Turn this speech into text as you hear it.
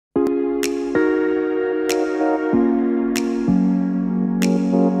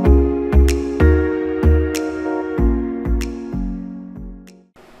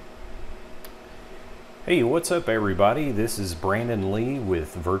Hey, what's up everybody? This is Brandon Lee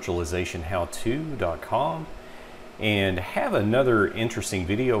with virtualizationhowto.com and have another interesting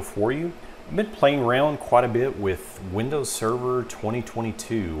video for you. I've been playing around quite a bit with Windows Server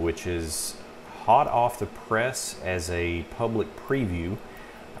 2022, which is hot off the press as a public preview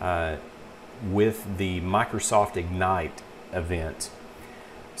with the Microsoft Ignite event.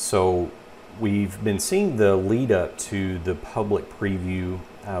 So we've been seeing the lead up to the public preview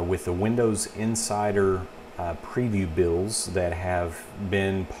with the Windows Insider preview builds that have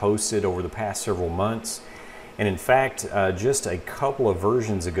been posted over the past several months. And in fact, just a couple of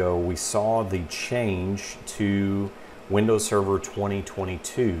versions ago, we saw the change to Windows Server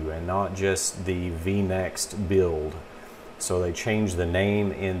 2022 and not just the vNext build. So they changed the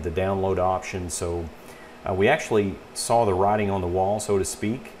name in the download option. So we actually saw the writing on the wall, so to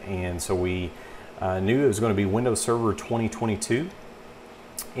speak. And so we knew it was going to be Windows Server 2022.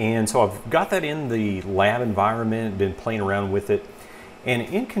 And so I've got that in the lab environment, been playing around with it. And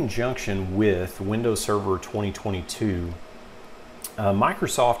in conjunction with Windows Server 2022,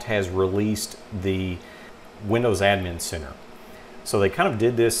 Microsoft has released the Windows Admin Center. So they kind of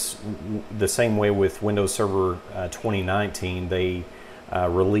did this the same way with Windows Server 2019. They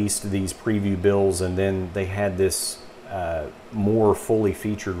released these preview builds, and then they had this more fully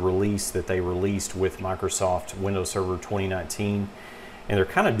featured release that they released with Microsoft Windows Server 2019. And they're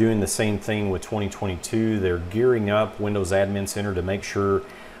kind of doing the same thing with 2022. They're gearing up Windows Admin Center to make sure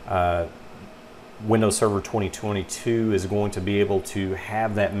Windows Server 2022 is going to be able to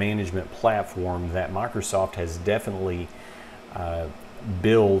have that management platform that Microsoft has definitely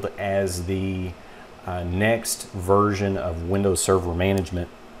billed as the next version of Windows Server management.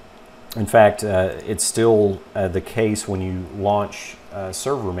 In fact, it's still the case when you launch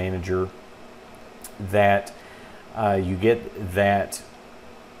Server Manager that you get that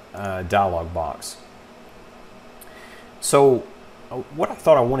dialog box. So what I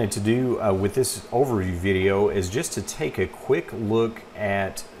thought I wanted to do with this overview video is just to take a quick look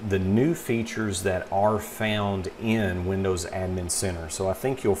at the new features that are found in Windows Admin Center. So I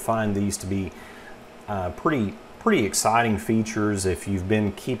think you'll find these to be pretty exciting features if you've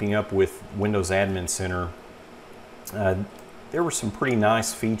been keeping up with Windows Admin Center. There were some pretty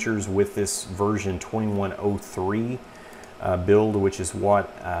nice features with this version 2103 build, which is what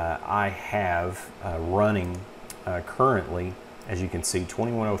I have running currently, as you can see,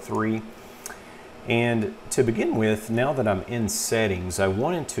 2103. And to begin with, now that I'm in settings, I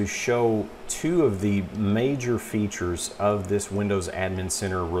wanted to show two of the major features of this Windows Admin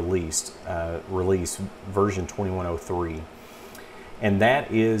Center release version 2103, and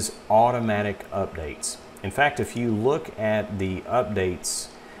that is automatic updates. In fact, if you look at the updates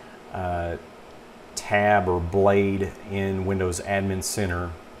tab or blade in Windows Admin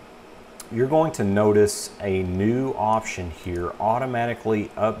Center, you're going to notice a new option here, automatically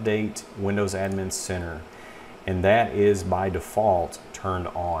update Windows Admin Center, and that is by default turned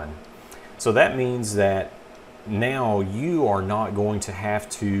on. So that means that now you are not going to have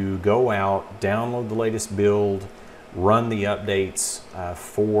to go out, download the latest build, run the updates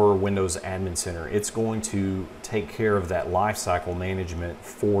for Windows Admin Center. It's going to take care of that lifecycle management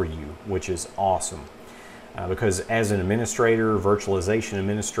for you, which is awesome. Because as an administrator, virtualization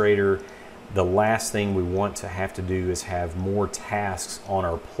administrator, the last thing we want to have to do is have more tasks on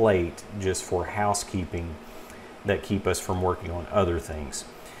our plate just for housekeeping that keep us from working on other things.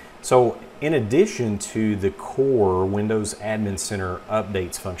 So in addition to the core Windows Admin Center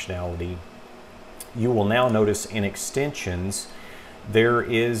updates functionality, you will now notice in extensions there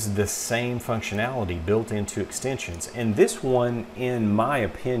is the same functionality built into extensions. And this one, in my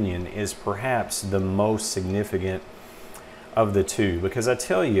opinion, is perhaps the most significant of the two, because I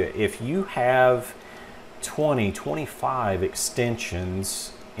tell you, if you have 20, 25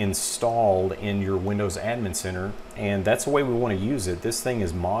 extensions installed in your Windows Admin Center, and that's the way we want to use it. This thing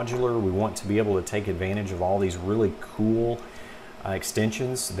is modular. We want to be able to take advantage of all these really cool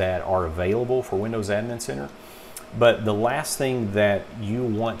extensions that are available for Windows Admin Center. But the last thing that you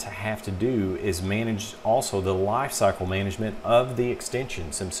want to have to do is manage also the lifecycle management of the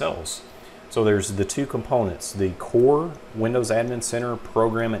extensions themselves. So there's the two components, the core Windows Admin Center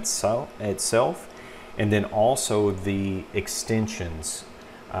program itself, and then also the extensions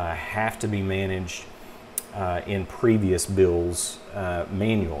have to be managed in previous builds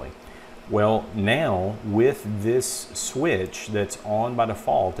manually. Well, now with this switch that's on by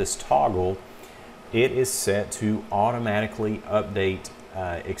default, this toggle, it is set to automatically update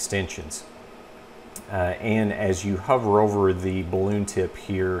extensions. And as you hover over the balloon tip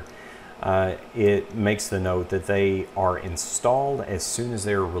here, it makes the note that they are installed as soon as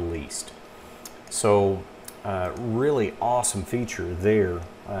they're released. So really awesome feature there,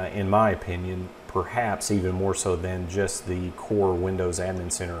 in my opinion, perhaps even more so than just the core Windows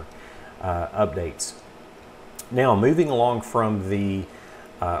Admin Center updates. Now, moving along from the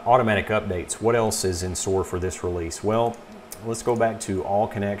automatic updates, what else is in store for this release? Well, let's go back to all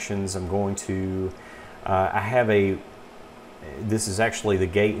connections. I'm going to, this is actually, the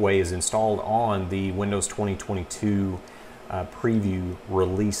gateway is installed on the Windows 2022 preview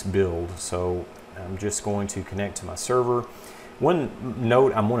release build. So I'm just going to connect to my server. One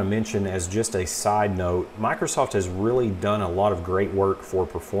note I want to mention as just a side note, Microsoft has really done a lot of great work for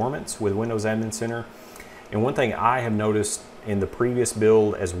performance with Windows Admin Center. And one thing I have noticed in the previous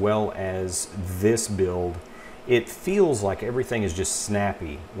build as well as this build, it feels like everything is just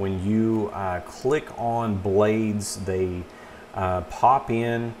snappy. When you click on blades, they pop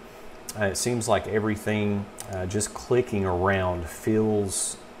in. It seems like everything just clicking around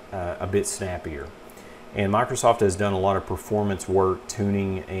feels a bit snappier. And Microsoft has done a lot of performance work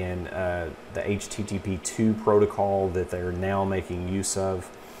tuning and the HTTP2 protocol that they're now making use of.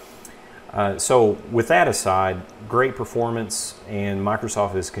 So with that aside, great performance, and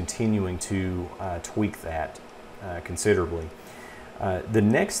Microsoft is continuing to tweak that considerably. The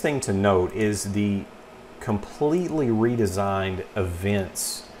next thing to note is the completely redesigned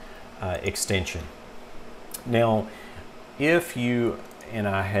events extension. Now, if you, and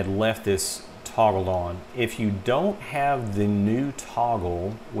I had left this toggled on, if you don't have the new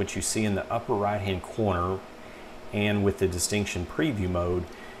toggle, which you see in the upper right hand corner and with the distinction preview mode,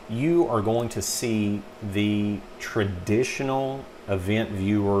 you are going to see the traditional event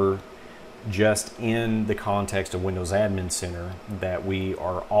viewer just in the context of Windows Admin Center that we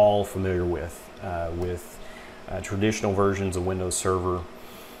are all familiar with traditional versions of Windows Server.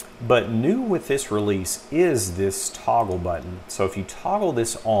 But new with this release is this toggle button. So if you toggle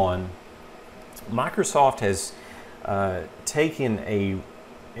this on, Microsoft has taken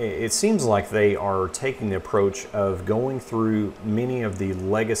it seems like they are taking the approach of going through many of the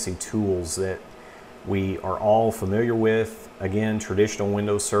legacy tools that we are all familiar with, again, traditional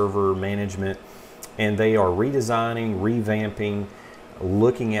Windows Server management, and they are redesigning, revamping,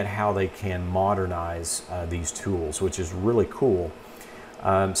 looking at how they can modernize these tools, which is really cool.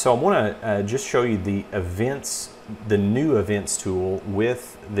 So I want to just show you the events, the new events tool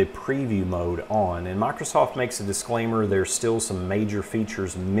with the preview mode on. And Microsoft makes a disclaimer, there's still some major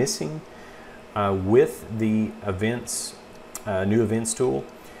features missing with the events, new events tool.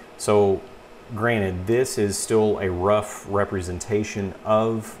 So granted, this is still a rough representation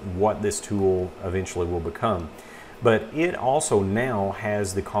of what this tool eventually will become. But it also now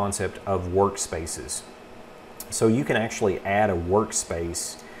has the concept of workspaces. So you can actually add a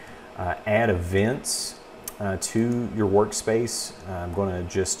workspace, add events to your workspace. I'm going to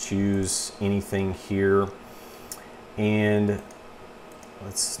just choose anything here, and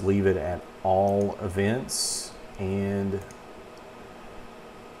let's leave it at all events. And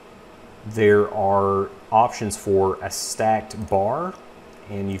there are options for a stacked bar,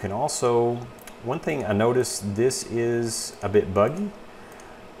 and you can also, one thing I noticed, this is a bit buggy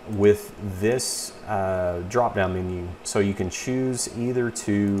with this drop-down menu. So you can choose either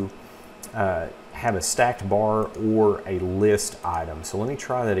to have a stacked bar or a list item. So let me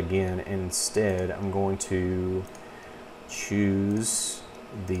try that again. Instead, I'm going to choose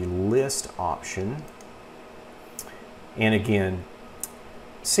the list option. And again,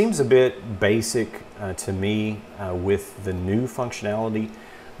 seems a bit basic to me with the new functionality,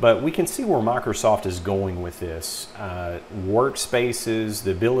 but we can see where Microsoft is going with this. Workspaces,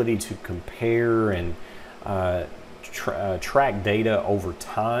 the ability to compare and track data over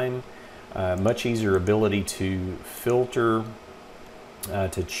time, much easier ability to filter,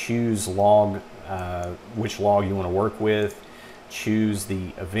 to choose log, which log you want to work with, choose the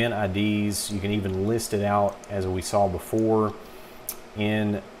event IDs. You can even list it out, as we saw before,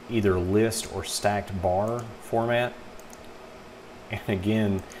 in either list or stacked bar format. And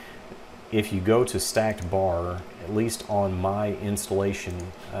again, if you go to stacked bar, at least on my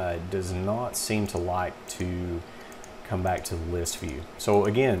installation, it does not seem to like to come back to the list view. So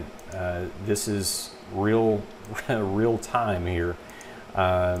again, this is real time here.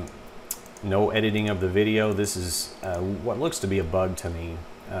 No editing of the video. This is what looks to be a bug to me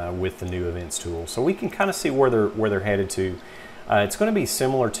with the new events tool. So we can kind of see where they're headed to. It's going to be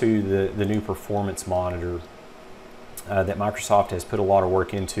similar to the new performance monitor that Microsoft has put a lot of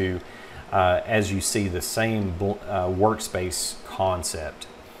work into. As you see, the same workspace concept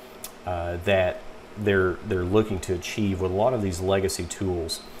that they're looking to achieve with a lot of these legacy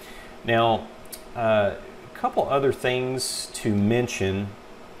tools. Now, a couple other things to mention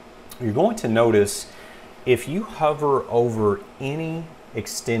you're going to notice if you hover over any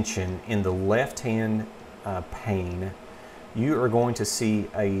extension in the left-hand pane, you are going to see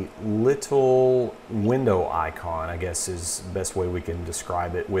a little window icon, I guess is the best way we can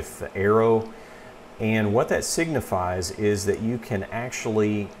describe it, with the arrow. And what that signifies is that you can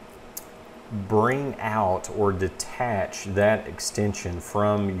actually bring out or detach that extension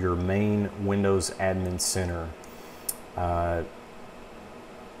from your main Windows Admin Center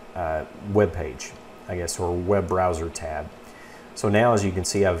web page, I guess, or web browser tab. So now, as you can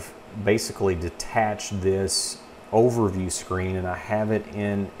see, I've basically detached this overview screen and I have it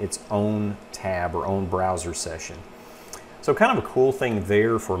in its own tab or own browser session. So kind of a cool thing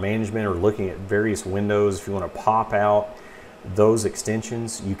there for management or looking at various windows. If you want to pop out those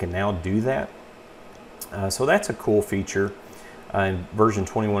extensions, you can now do that. So that's a cool feature in version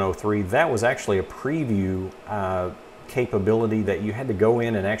 2103. That was actually a preview capability that you had to go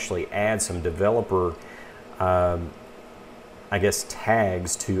in and actually add some developer I guess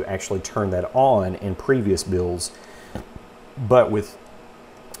tags to actually turn that on in previous builds. But with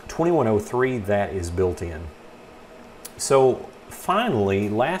 2103, that is built in. So finally,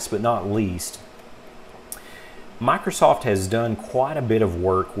 last but not least, Microsoft has done quite a bit of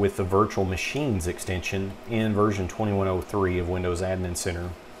work with the virtual machines extension in version 2103 of Windows Admin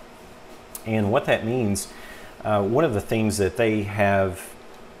Center. And what that means, one of the things that they have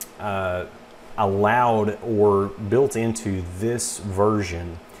allowed or built into this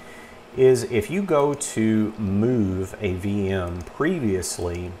version is if you go to move a VM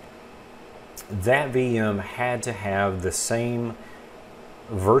previously, that VM had to have the same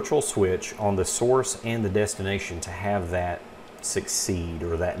virtual switch on the source and the destination to have that succeed,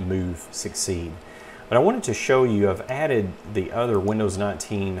 or that move succeed. But I wanted to show you, I've added the other Windows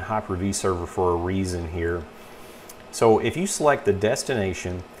 19 Hyper-V server for a reason here. So if you select the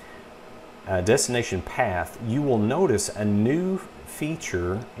destination path, you will notice a new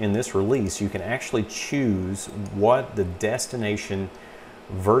feature in this release. You can actually choose what the destination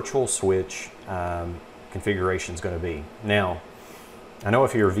virtual switch configuration is going to be. Now, I know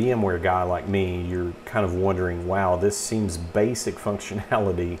if you're a VMware guy like me, you're kind of wondering, wow, this seems basic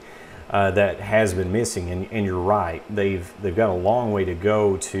functionality that has been missing, and you're right. They've got a long way to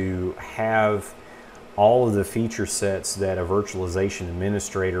go to have all of the feature sets that a virtualization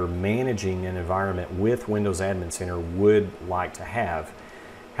administrator managing an environment with Windows Admin Center would like to have.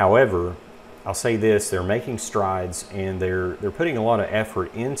 However, I'll say this, they're making strides, and they're putting a lot of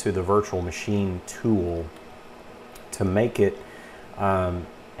effort into the virtual machine tool to make it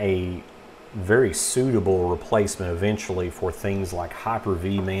a very suitable replacement eventually for things like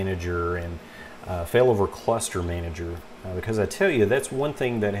Hyper-V Manager and Failover Cluster Manager. Because I tell you, that's one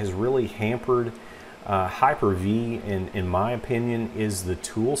thing that has really hampered Hyper-V, in my opinion, is the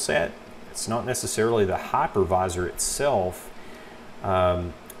tool set. It's not necessarily the hypervisor itself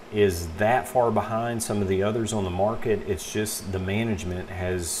is that far behind some of the others on the market. It's just the management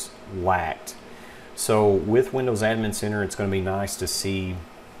has lacked. So with Windows Admin Center, it's going to be nice to see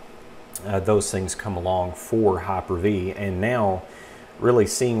those things come along for Hyper-V. And now really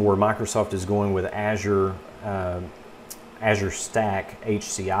seeing where Microsoft is going with Azure Stack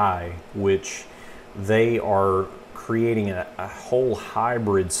HCI, which they are creating a whole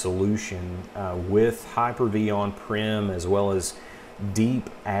hybrid solution with Hyper-V on-prem as well as deep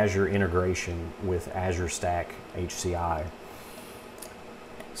Azure integration with Azure Stack HCI.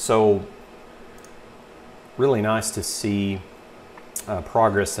 So really nice to see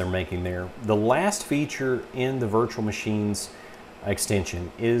progress they're making there. The last feature in the virtual machines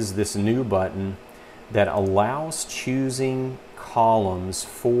extension is this new button that allows choosing columns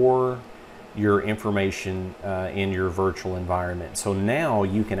for your information in your virtual environment. So now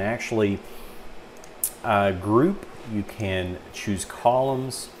you can actually group, you can choose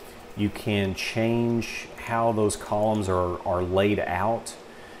columns, you can change how those columns are laid out,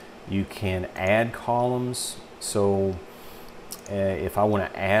 you can add columns. So if I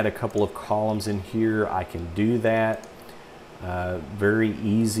want to add a couple of columns in here, I can do that. Very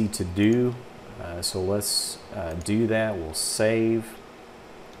easy to do. So let's do that. We'll save.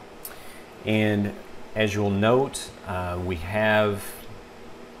 And as you'll note, we have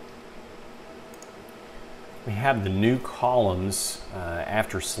the new columns.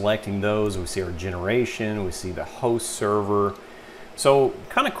 After selecting those, we see our generation, we see the host server. So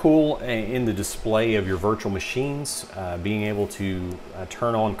kind of cool in the display of your virtual machines, being able to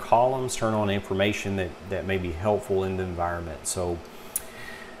turn on columns, turn on information that may be helpful in the environment. So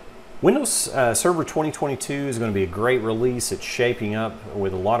Windows Server 2022 is going to be a great release. It's shaping up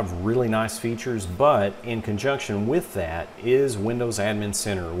with a lot of really nice features, but in conjunction with that is Windows Admin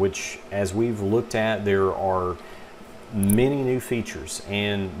Center, which, as we've looked at, there are many new features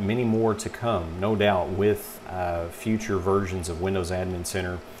and many more to come, no doubt, with future versions of Windows Admin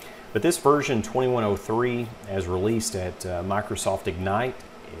Center. But this version 2103, as released at Microsoft Ignite,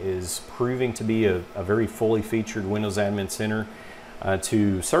 is proving to be a very fully featured Windows Admin Center.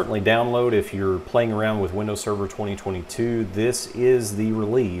 To certainly download if you're playing around with Windows Server 2022. This is the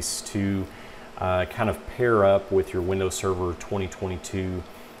release to kind of pair up with your Windows Server 2022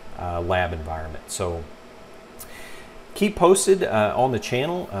 lab environment. So keep posted on the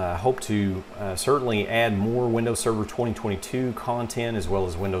channel. Hope to certainly add more Windows Server 2022 content as well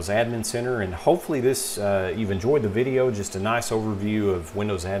as Windows Admin Center, and hopefully this you've enjoyed the video. Just a nice overview of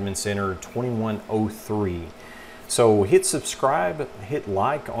Windows Admin Center 2103. So hit subscribe, hit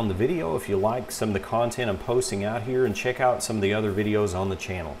like on the video if you like some of the content I'm posting out here, and check out some of the other videos on the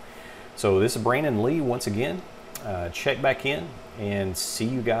channel. So this is Brandon Lee once again. Check back in and see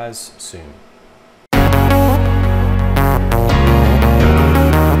you guys soon.